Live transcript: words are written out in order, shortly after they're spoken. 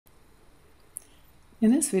In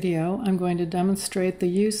this video, I'm going to demonstrate the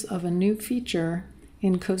use of a new feature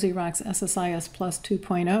in COZYROC's SSIS Plus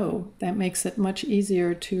 2.0 that makes it much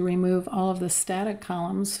easier to remove all of the static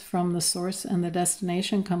columns from the source and the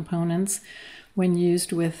destination components when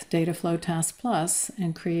used with Dataflow Task Plus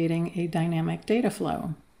and creating a dynamic data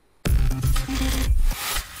flow.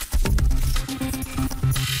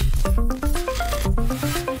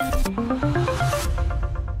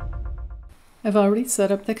 I've already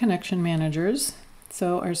set up the connection managers.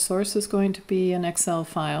 So our source is going to be an Excel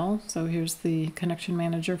file. So here's the connection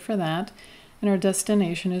manager for that. And our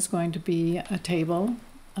destination is going to be a table,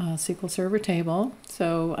 a SQL Server table.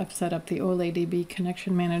 So I've set up the OLADB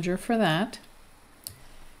connection manager for that.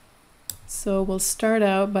 So we'll start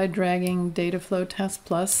out by dragging Dataflow Task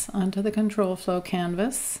Plus onto the control flow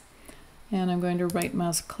canvas. And I'm going to right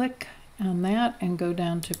mouse click on that and go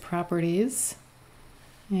down to Properties.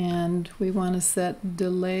 And we want to set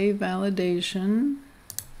delay validation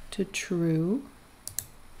to true.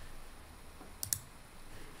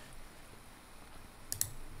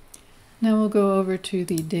 Now we'll go over to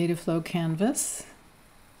the Dataflow canvas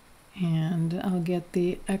and I'll get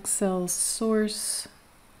the Excel source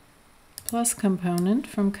plus component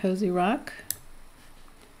from COZYROC.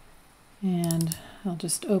 And I'll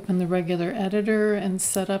just open the regular editor and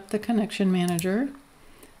set up the connection manager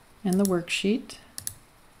and the worksheet.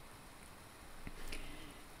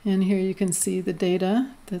 And here you can see the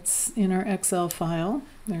data that's in our Excel file.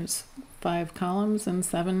 There's 5 columns and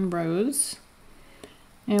 7 rows.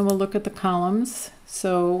 And we'll look at the columns.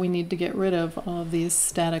 So we need to get rid of all of these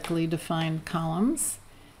statically defined columns.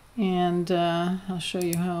 And I'll show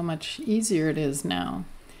you how much easier it is now.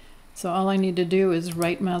 So all I need to do is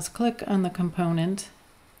right mouse click on the component,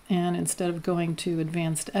 and instead of going to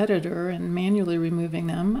Advanced Editor and manually removing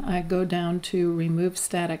them, I go down to Remove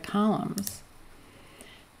Static Columns.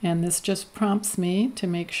 And this just prompts me to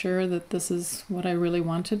make sure that this is what I really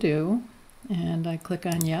want to do. And I click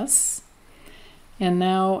on yes. And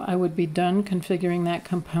now I would be done configuring that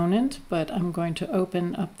component, but I'm going to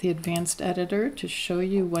open up the Advanced Editor to show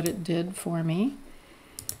you what it did for me.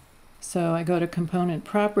 So I go to Component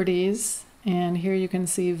Properties, and here you can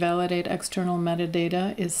see Validate External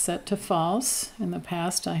Metadata is set to false. In the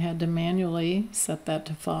past, I had to manually set that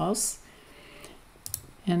to false.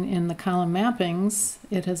 And in the column mappings,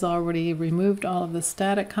 it has already removed all of the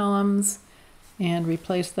static columns and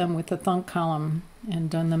replaced them with the thunk column and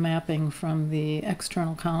done the mapping from the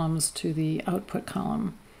external columns to the output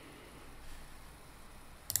column.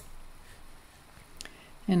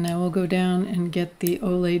 And now we'll go down and get the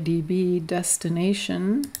OLADB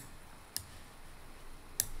destination.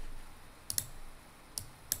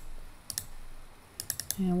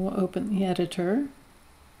 And we'll open the editor.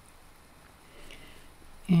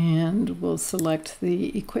 And we'll select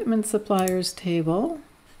the equipment suppliers table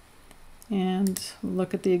and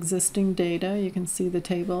look at the existing data. You can see the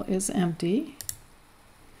table is empty.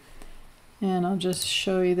 And I'll just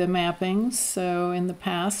show you the mappings. So in the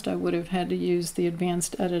past, I would have had to use the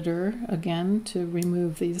Advanced Editor again to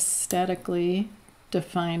remove these statically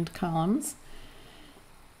defined columns.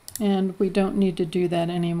 And we don't need to do that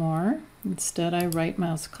anymore. Instead, I right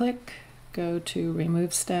mouse click, go to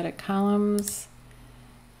Remove Static Columns.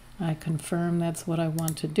 I confirm that's what I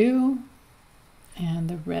want to do, and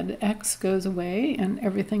the red X goes away and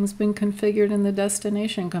everything's been configured in the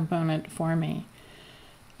destination component for me.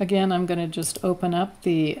 Again, I'm going to just open up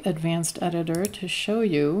the Advanced Editor to show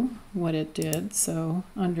you what it did. So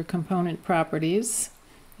under Component Properties,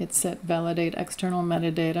 it set Validate External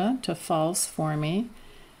Metadata to false for me.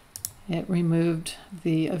 It removed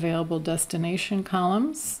the available destination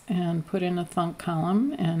columns and put in a thunk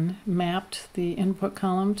column and mapped the input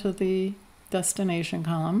column to the destination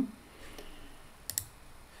column.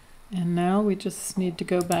 And now we just need to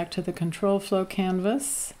go back to the control flow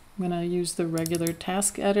canvas. I'm going to use the regular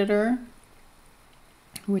task editor,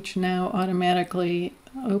 which now automatically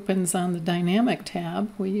opens on the dynamic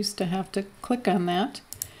tab. We used to have to click on that.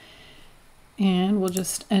 And we'll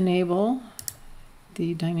just enable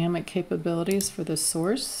the dynamic capabilities for the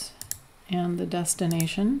source and the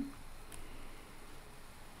destination.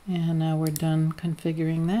 And now we're done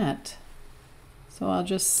configuring that. So I'll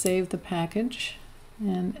just save the package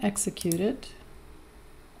and execute it.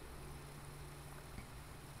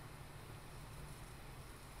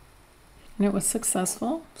 And it was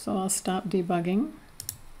successful, so I'll stop debugging.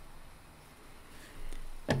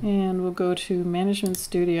 And we'll go to Management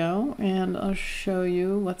Studio and I'll show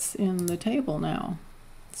you what's in the table now.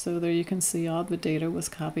 So there you can see all the data was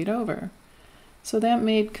copied over. So that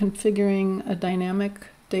made configuring a dynamic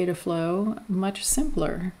data flow much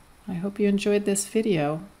simpler. I hope you enjoyed this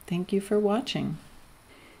video. Thank you for watching.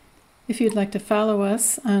 If you'd like to follow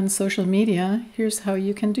us on social media, here's how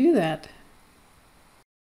you can do that.